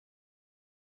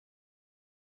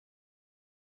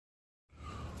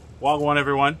Wagwan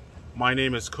everyone, my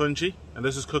name is Kunji and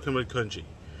this is Cooking with Kunji.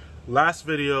 Last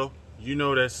video you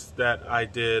noticed that I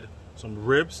did some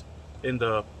ribs in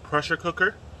the pressure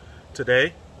cooker.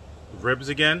 Today, ribs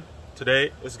again.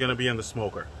 Today is going to be in the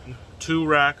smoker. 2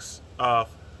 racks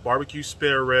of barbecue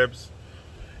spare ribs.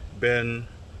 Been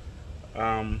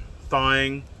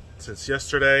thawing since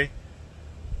yesterday.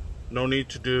 No need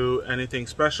to do anything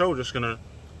special. We're just going to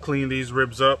clean these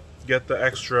ribs up, get the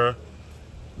extra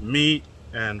meat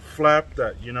and flap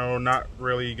that not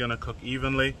really gonna cook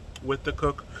evenly with the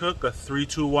cook a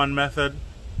 3-2-1 method.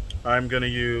 I'm gonna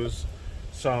use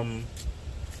some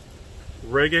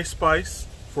Reggae spice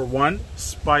for one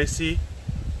spicy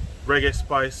Reggae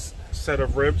spice set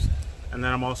of ribs, and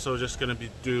then I'm also just gonna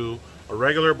do a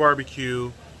regular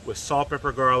barbecue with salt,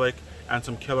 pepper, garlic, and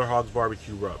some Killer Hogs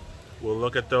barbecue rub. We'll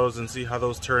look at those and see how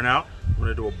those turn out. I'm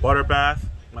gonna do a butter bath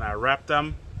when I wrap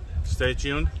them. Stay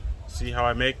tuned, see how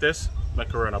I make this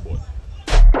macaroni boy.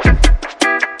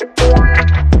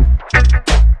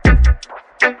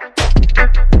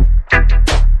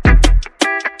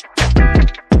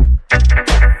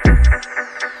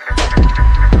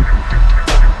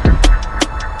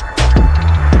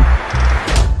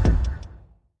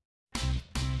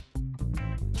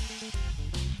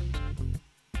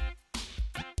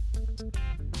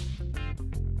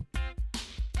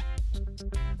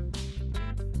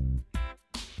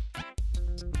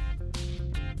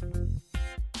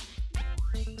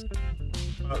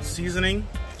 Seasoning,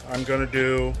 I'm going to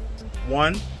do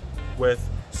one with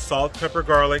salt, pepper,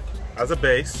 garlic as a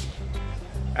base.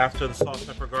 After the salt,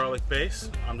 pepper, garlic base,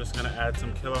 I'm just going to add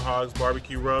some Killer Hogs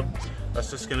barbecue rub.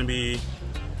 That's just going to be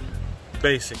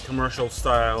basic commercial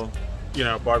style,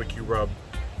 barbecue rub.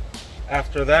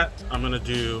 After that, I'm going to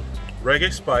do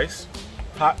Reggae spice,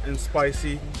 hot and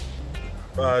spicy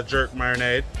jerk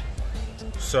marinade,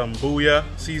 some Booyah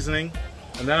seasoning,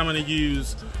 and then I'm going to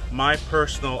use my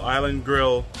personal Island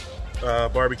Grill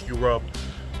barbecue rub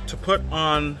to put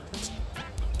on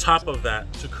top of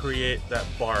that to create that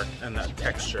bark and that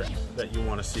texture that you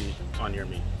want to see on your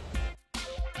meat.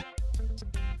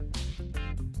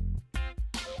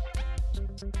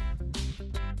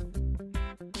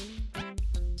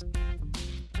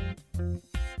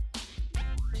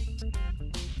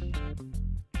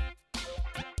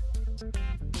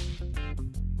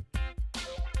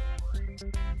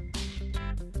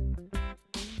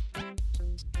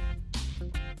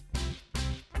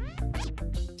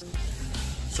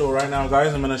 So right now,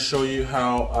 guys, I'm going to show you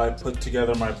how I put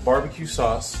together my barbecue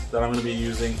sauce that I'm going to be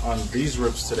using on these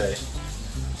ribs today.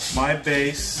 My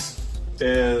base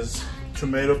is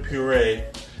tomato puree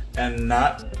and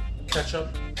not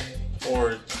ketchup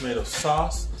or tomato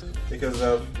sauce because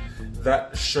of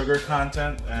that sugar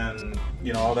content and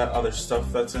all that other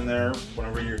stuff that's in there.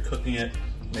 Whenever you're cooking it,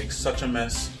 makes such a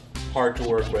mess, hard to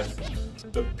work with.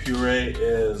 The puree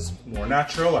is more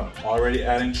natural. I'm already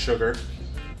adding sugar,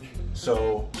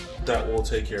 so that will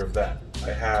take care of that.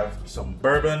 I have some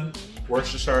bourbon,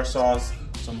 Worcestershire sauce,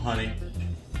 some honey,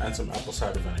 and some apple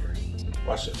cider vinegar.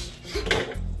 Watch this.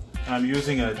 I'm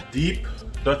using a deep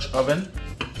Dutch oven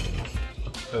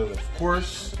because, of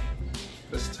course,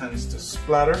 this tends to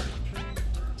splatter.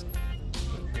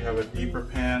 If you have a deeper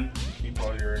pan, keep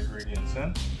all your ingredients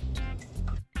in.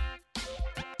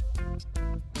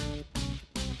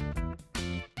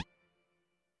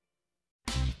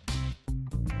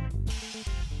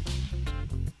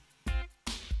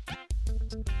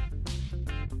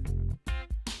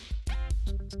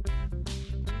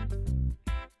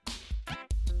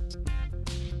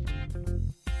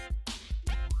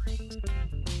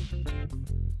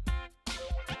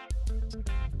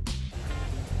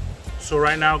 So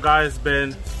right now, guys, it's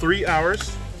been 3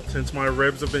 hours since my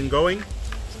ribs have been going.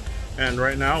 And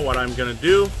right now what I'm gonna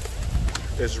do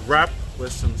is wrap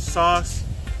with some sauce,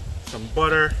 some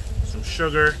butter, some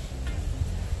sugar,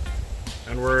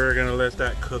 and we're gonna let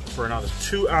that cook for another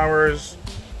 2 hours.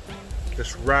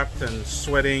 Just wrapped and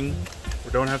sweating.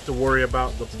 We don't have to worry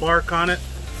about the bark on it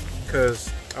because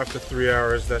after 3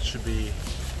 hours that should be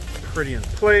pretty in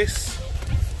place.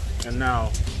 And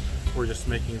now we're just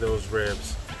making those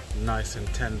ribs nice and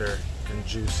tender and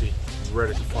juicy,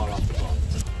 ready to fall off the bone.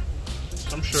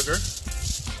 Some sugar.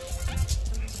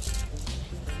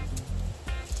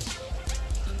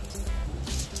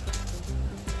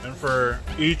 And for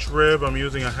each rib, I'm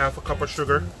using a half a cup of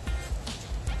sugar.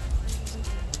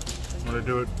 I'm gonna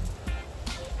do it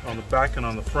on the back and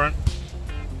on the front.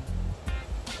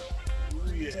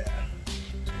 Ooh, yeah.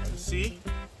 See?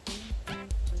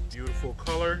 Beautiful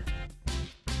color.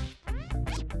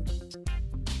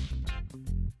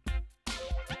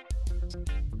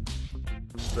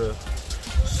 The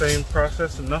same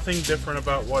process, nothing different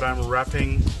about what I'm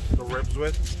wrapping the ribs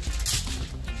with,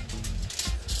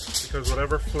 because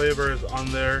whatever flavor is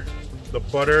on there, the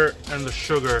butter and the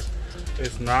sugar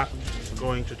is not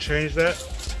going to change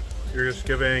that. You're just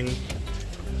giving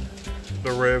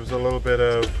the ribs a little bit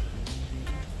of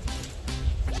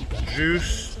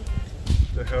juice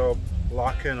to help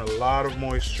lock in a lot of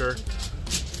moisture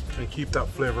and keep that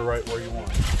flavor right where you want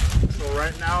it. So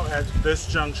right now at this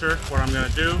juncture, what I'm gonna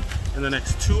do in the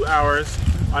next 2 hours,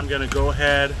 I'm gonna go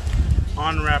ahead,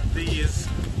 unwrap these,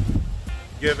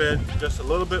 give it just a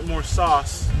little bit more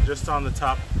sauce just on the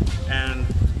top, and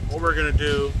what we're gonna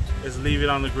do is leave it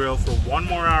on the grill for 1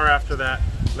 more hour after that,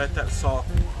 let that sauce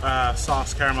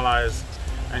caramelize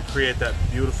and create that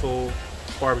beautiful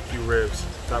barbecue ribs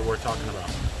that we're talking about.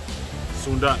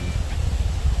 Soon done.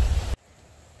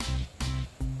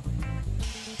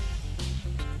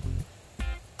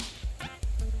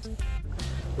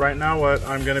 Right now what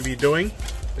I'm going to be doing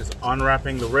is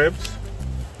unwrapping the ribs.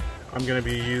 I'm going to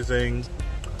be using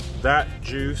that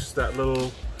juice, that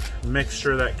little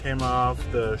mixture that came off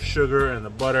the sugar and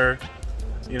the butter,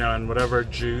 you know, and whatever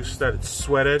juice that it's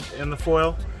sweated in the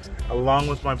foil, along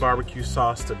with my barbecue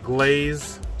sauce to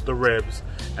glaze the ribs,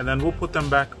 and then we'll put them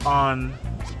back on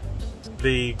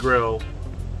the grill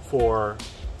for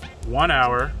 1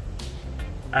 hour,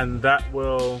 and that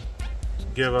will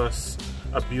give us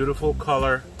a beautiful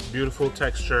color, beautiful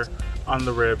texture on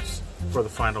the ribs for the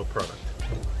final product.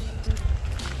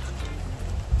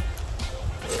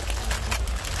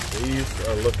 These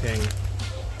are looking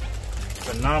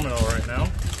phenomenal right now.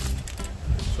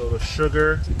 So the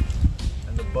sugar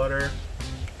and the butter,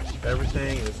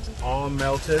 everything is all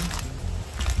melted.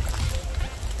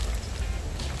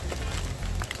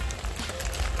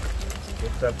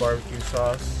 With that barbecue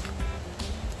sauce,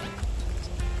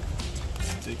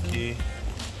 sticky,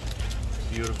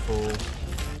 beautiful.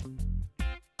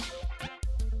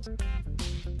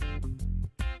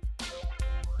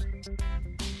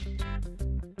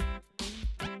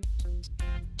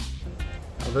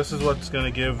 Now this is what's going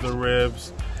to give the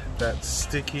ribs that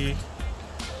sticky,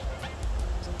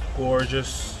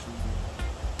 gorgeous,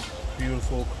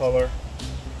 beautiful color.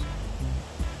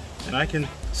 And I can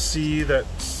see that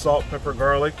salt, pepper,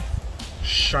 garlic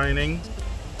shining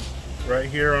right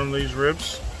here on these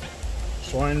ribs.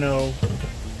 So I know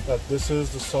that this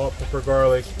is the salt, pepper,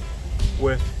 garlic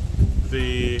with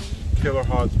the Killer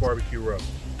Hogs BBQ Rub.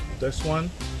 This one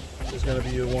is going to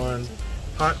be the one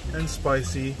hot and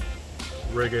spicy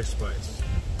reggae spice.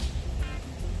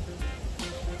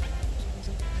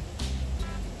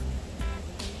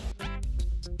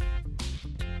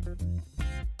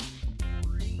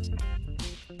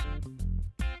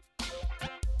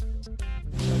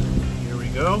 Here we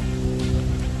go.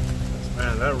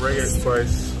 Man, that reggae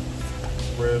spice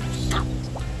ribs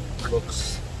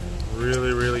looks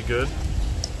really, really good.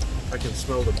 I can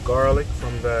smell the garlic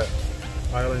from that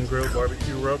Island Grill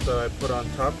BBQ Rub that I put on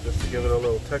top just to give it a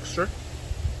little texture.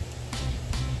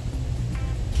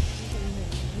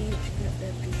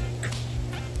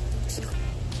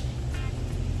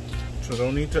 So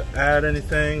don't need to add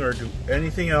anything or do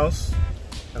anything else.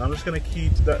 And I'm just gonna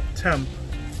keep that temp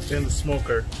in the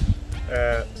smoker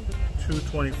at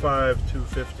 225,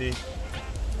 250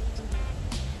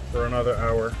 for another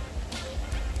hour.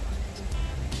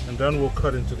 And then we'll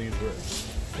cut into these ribs.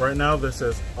 Right now this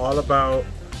is all about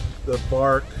the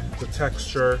bark, the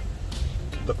texture,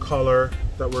 the color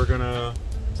that we're gonna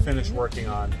finish working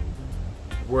on.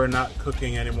 We're not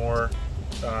cooking anymore.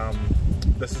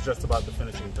 This is just about the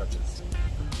finishing touches.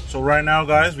 So right now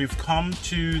guys, we've come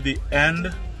to the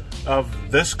end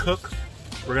of this cook.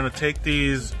 We're gonna take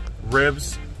these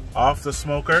ribs off the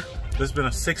smoker. This has been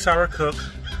a 6-hour cook,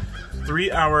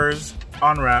 3 hours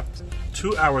unwrapped,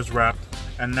 2 hours wrapped,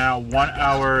 and now 1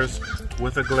 hour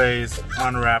with a glaze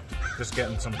unwrapped, just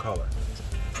getting some color.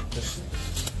 Just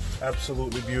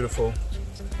absolutely beautiful.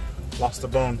 Lost the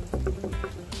bone.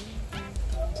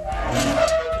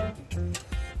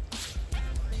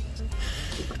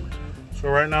 So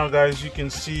right now guys, you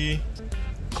can see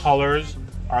colors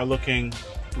are looking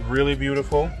really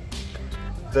beautiful.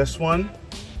 This one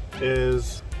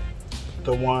is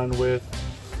the one with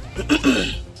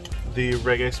the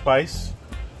reggae spice.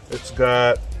 It's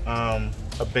got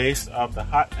a base of the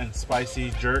hot and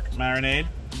spicy jerk marinade.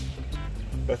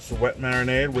 That's the wet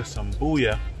marinade with some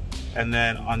Booyah. And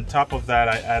then on top of that,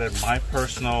 I added my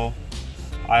personal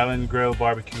Island Grill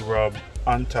BBQ Rub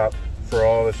on top for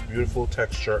all this beautiful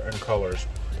texture and colors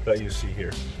that you see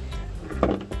here.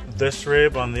 This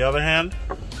rib, on the other hand,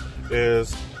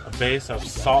 is a base of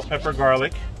salt, pepper,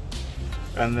 garlic,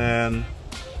 and then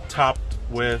topped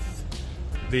with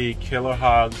the Killer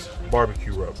Hogs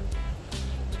barbecue rub.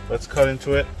 Let's cut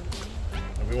into it,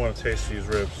 and we want to taste these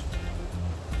ribs.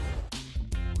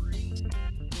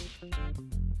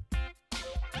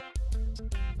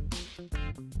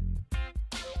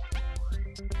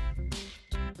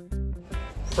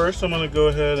 First, I'm going to go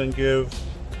ahead and give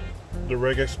the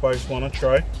Reggae spice one a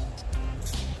try.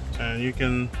 And you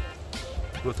can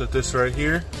look at this right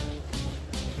here.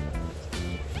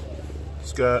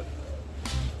 It's got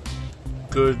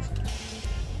good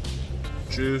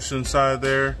juice inside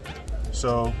there,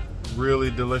 so really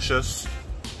delicious.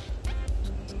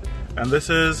 And this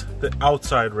is the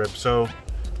outside rib, so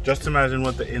just imagine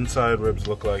what the inside ribs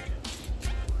look like.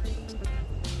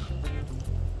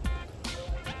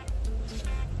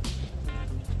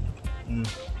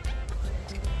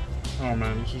 Oh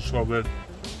man, this is so good.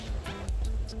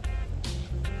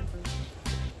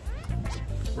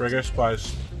 Reggae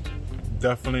spice,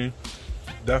 definitely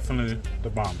the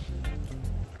bomb.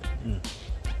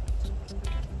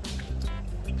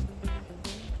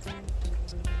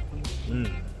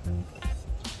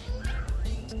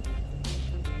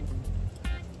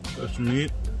 This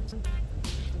meat,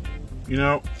 you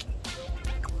know,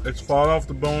 it's falling off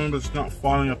the bone, but it's not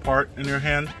falling apart in your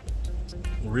hand.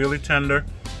 Really tender,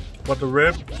 but the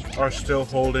ribs are still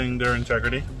holding their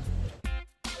integrity.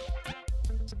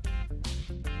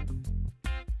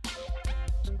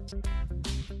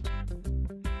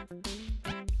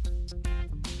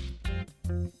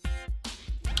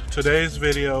 Today's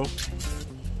video,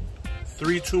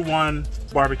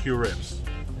 3-2-1 barbecue ribs.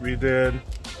 We did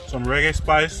some Reggae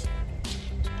spice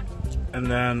and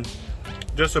then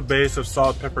just a base of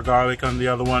salt, pepper, garlic on the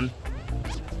other one.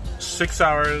 6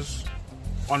 hours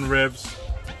on ribs,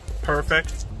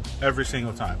 perfect every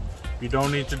single time. You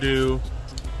don't need to do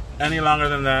any longer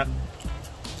than that.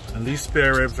 And these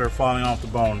spare ribs are falling off the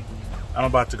bone. I'm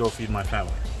about to go feed my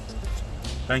family.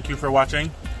 Thank you for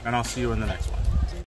watching, and I'll see you in the next one.